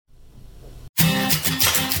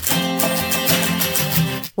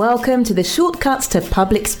Welcome to the Shortcuts to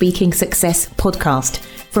Public Speaking Success podcast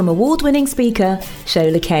from award-winning speaker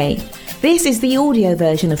Shola Kay. This is the audio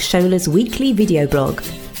version of Shola's weekly video blog.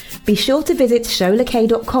 Be sure to visit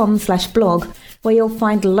sholakay.com/blog where you'll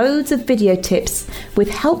find loads of video tips with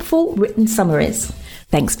helpful written summaries.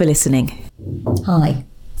 Thanks for listening. Hi.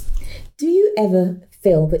 Do you ever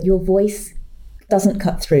feel that your voice doesn't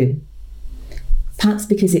cut through? Perhaps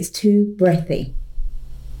because it's too breathy.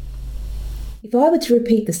 If I were to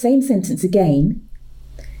repeat the same sentence again,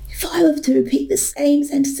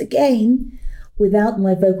 without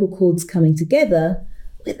my vocal cords coming together,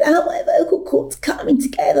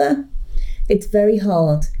 it's very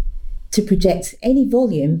hard to project any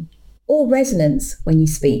volume or resonance when you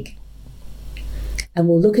speak. And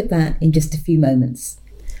we'll look at that in just a few moments.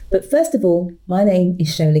 But first of all, my name is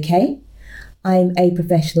Shola Kay. I'm a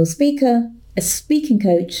professional speaker, a speaking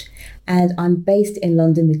coach, and I'm based in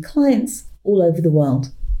London with clients all over the world.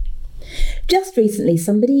 Just recently,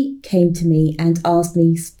 somebody came to me and asked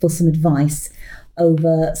me for some advice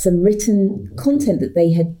over some written content that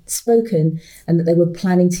they had spoken and that they were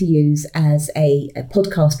planning to use as a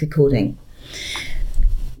podcast recording.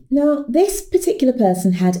 Now, this particular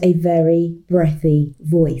person had a very breathy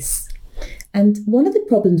voice. And one of the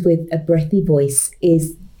problems with a breathy voice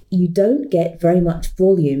is you don't get very much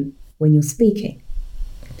volume when you're speaking.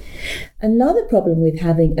 Another problem with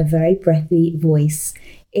having a very breathy voice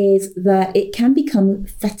is that it can become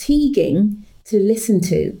fatiguing to listen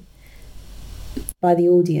to by the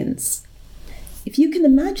audience. If you can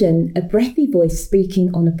imagine a breathy voice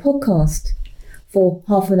speaking on a podcast for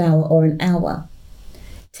half an hour or an hour,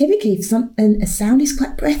 typically if a sound is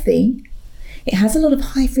quite breathy, it has a lot of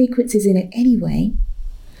high frequencies in it anyway.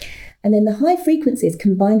 And then the high frequencies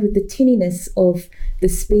combined with the tinniness of the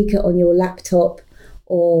speaker on your laptop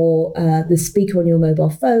or the speaker on your mobile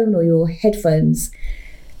phone or your headphones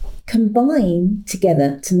combine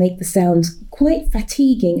together to make the sound quite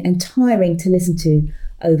fatiguing and tiring to listen to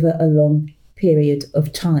over a long period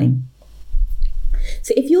of time.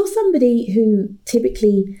 So if you're somebody who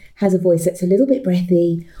typically has a voice that's a little bit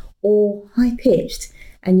breathy or high-pitched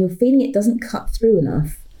and you're feeling it doesn't cut through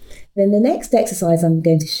enough, then the next exercise I'm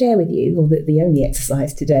going to share with you, or the only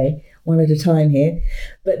exercise today, one at a time here,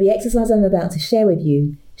 but the exercise I'm about to share with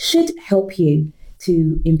you should help you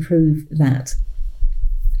to improve that.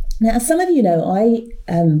 Now, as some of you know, I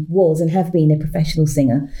was and have been a professional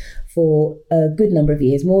singer for a good number of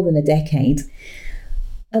years, more than a decade.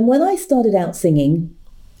 And when I started out singing,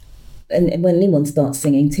 and when anyone starts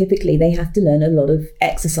singing, typically they have to learn a lot of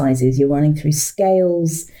exercises. You're running through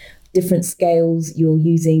different scales, you're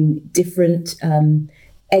using different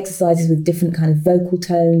exercises with different kind of vocal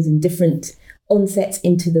tones and different onsets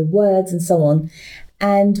into the words and so on.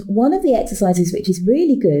 And one of the exercises which is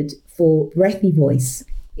really good for breathy voice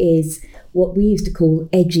is what we used to call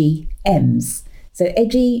edgy M's. So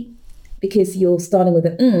edgy because you're starting with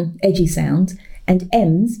an edgy sound, and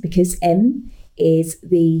M's because M is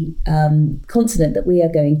the consonant that we are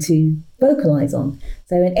going to vocalize on.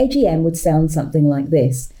 So an edgy M would sound something like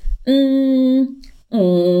this.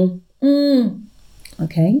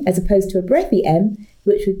 Okay, as opposed to a breathy M,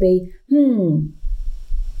 which would be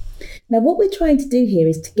Now, what we're trying to do here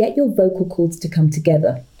is to get your vocal cords to come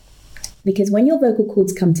together. Because when your vocal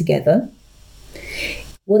cords come together,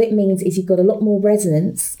 what it means is you've got a lot more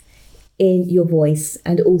resonance in your voice,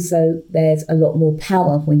 and also there's a lot more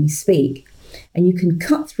power when you speak. And you can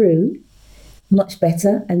cut through much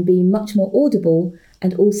better and be much more audible,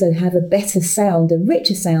 and also have a better sound, a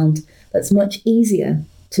richer sound that's much easier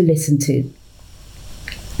to listen to.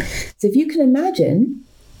 So if you can imagine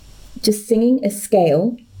just singing a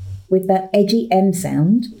scale with that edgy M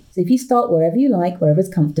sound. So if you start wherever you like, wherever's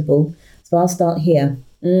comfortable. So I'll start here.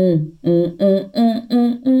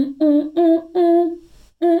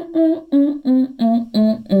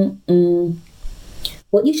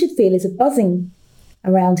 What you should feel is a buzzing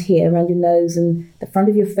around here, around your nose and the front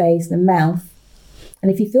of your face, the mouth. And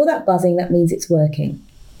if you feel that buzzing, that means it's working.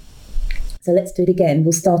 So let's do it again.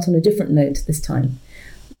 We'll start on a different note this time.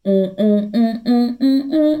 And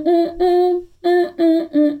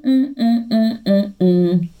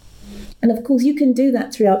of course, you can do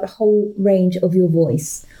that throughout the whole range of your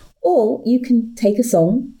voice. Or you can take a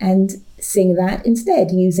song and sing that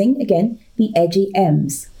instead using, again, the edgy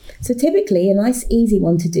M's. So typically, a nice easy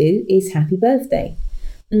one to do is Happy Birthday.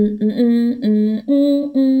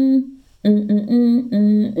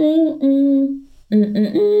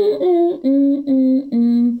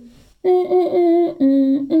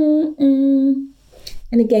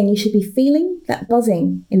 And again, you should be feeling that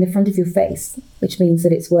buzzing in the front of your face, which means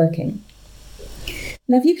that it's working.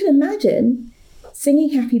 Now, if you can imagine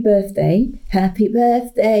singing happy birthday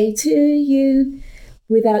to you,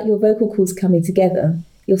 without your vocal cords coming together,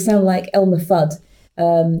 you'll sound like Elmer Fudd.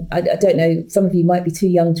 I don't know, some of you might be too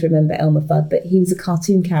young to remember Elmer Fudd, but he was a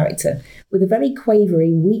cartoon character with a very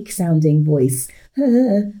quavery, weak-sounding voice,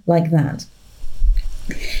 like that.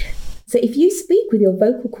 So if you speak with your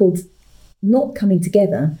vocal cords not coming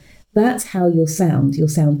together, that's how you'll sound. You'll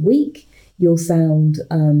sound weak, you'll sound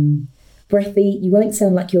breathy, you won't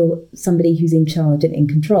sound like you're somebody who's in charge and in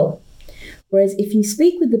control. Whereas if you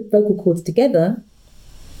speak with the vocal cords together,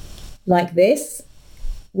 like this,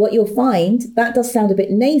 what you'll find, that does sound a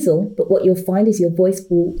bit nasal, but what you'll find is your voice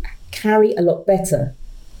will carry a lot better.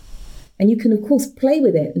 And you can, of course, play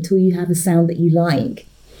with it until you have a sound that you like.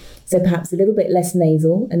 So perhaps a little bit less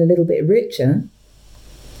nasal and a little bit richer.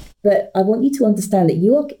 But I want you to understand that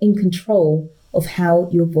you are in control of how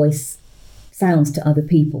your voice sounds to other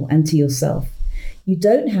people and to yourself. You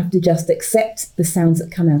don't have to just accept the sounds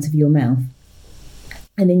that come out of your mouth.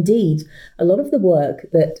 And indeed, a lot of the work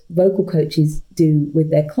that vocal coaches do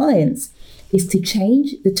with their clients is to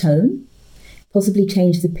change the tone, possibly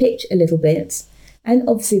change the pitch a little bit. And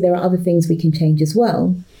obviously there are other things we can change as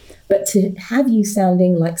well. But to have you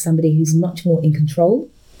sounding like somebody who's much more in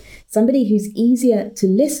control, somebody who's easier to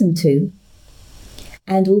listen to,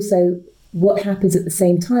 and also what happens at the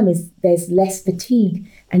same time is there's less fatigue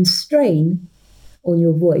and strain on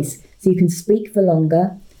your voice. So you can speak for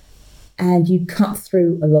longer and you cut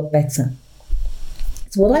through a lot better.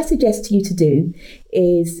 So what I suggest to you to do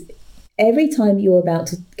is every time you're about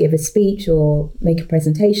to give a speech or make a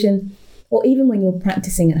presentation, or even when you're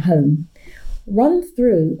practicing at home, run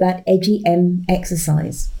through that edgy M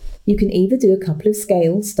exercise. You can either do a couple of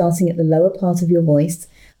scales, starting at the lower part of your voice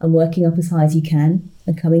and working up as high as you can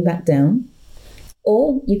and coming back down,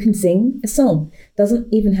 or you can sing a song.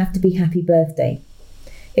 Doesn't even have to be Happy Birthday.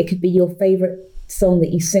 It could be your favorite song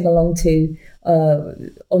that you sing along to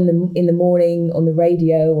in the morning on the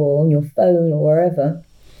radio or on your phone or wherever,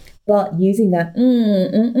 but using that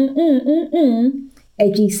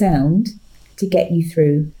edgy sound to get you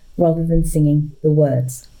through rather than singing the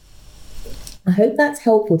words. I hope that's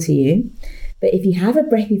helpful to you, but if you have a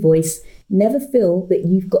breathy voice, never feel that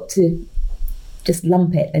you've got to just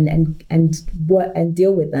lump it and work and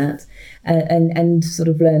deal with that and sort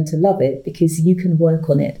of learn to love it, because you can work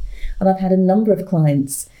on it. And I've had a number of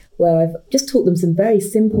clients where I've just taught them some very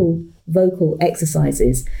simple vocal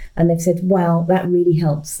exercises and they've said, wow, that really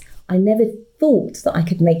helps. I never thought that I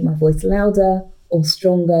could make my voice louder or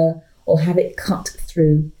stronger or have it cut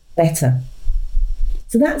through better.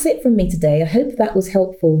 So that's it from me today. I hope that was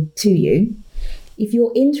helpful to you. If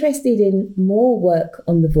you're interested in more work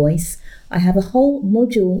on the voice, I have a whole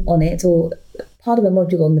module on it, or part of a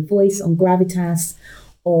module on the voice, on gravitas,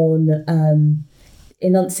 on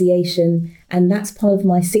enunciation, and that's part of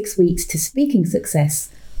my 6 weeks to speaking success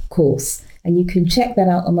course. And you can check that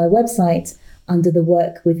out on my website under the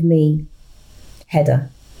Work With Me header.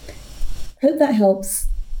 Hope that helps.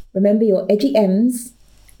 Remember your edgy M's,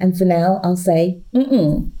 and for now I'll say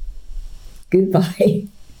goodbye.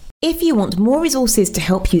 If you want more resources to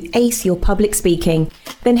help you ace your public speaking,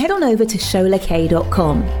 then head on over to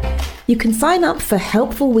SholaK.com. You can sign up for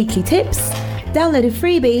helpful weekly tips, download a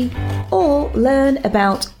freebie, or learn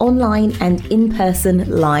about online and in-person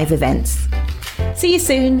live events. See you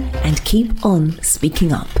soon, and keep on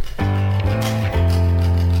speaking up.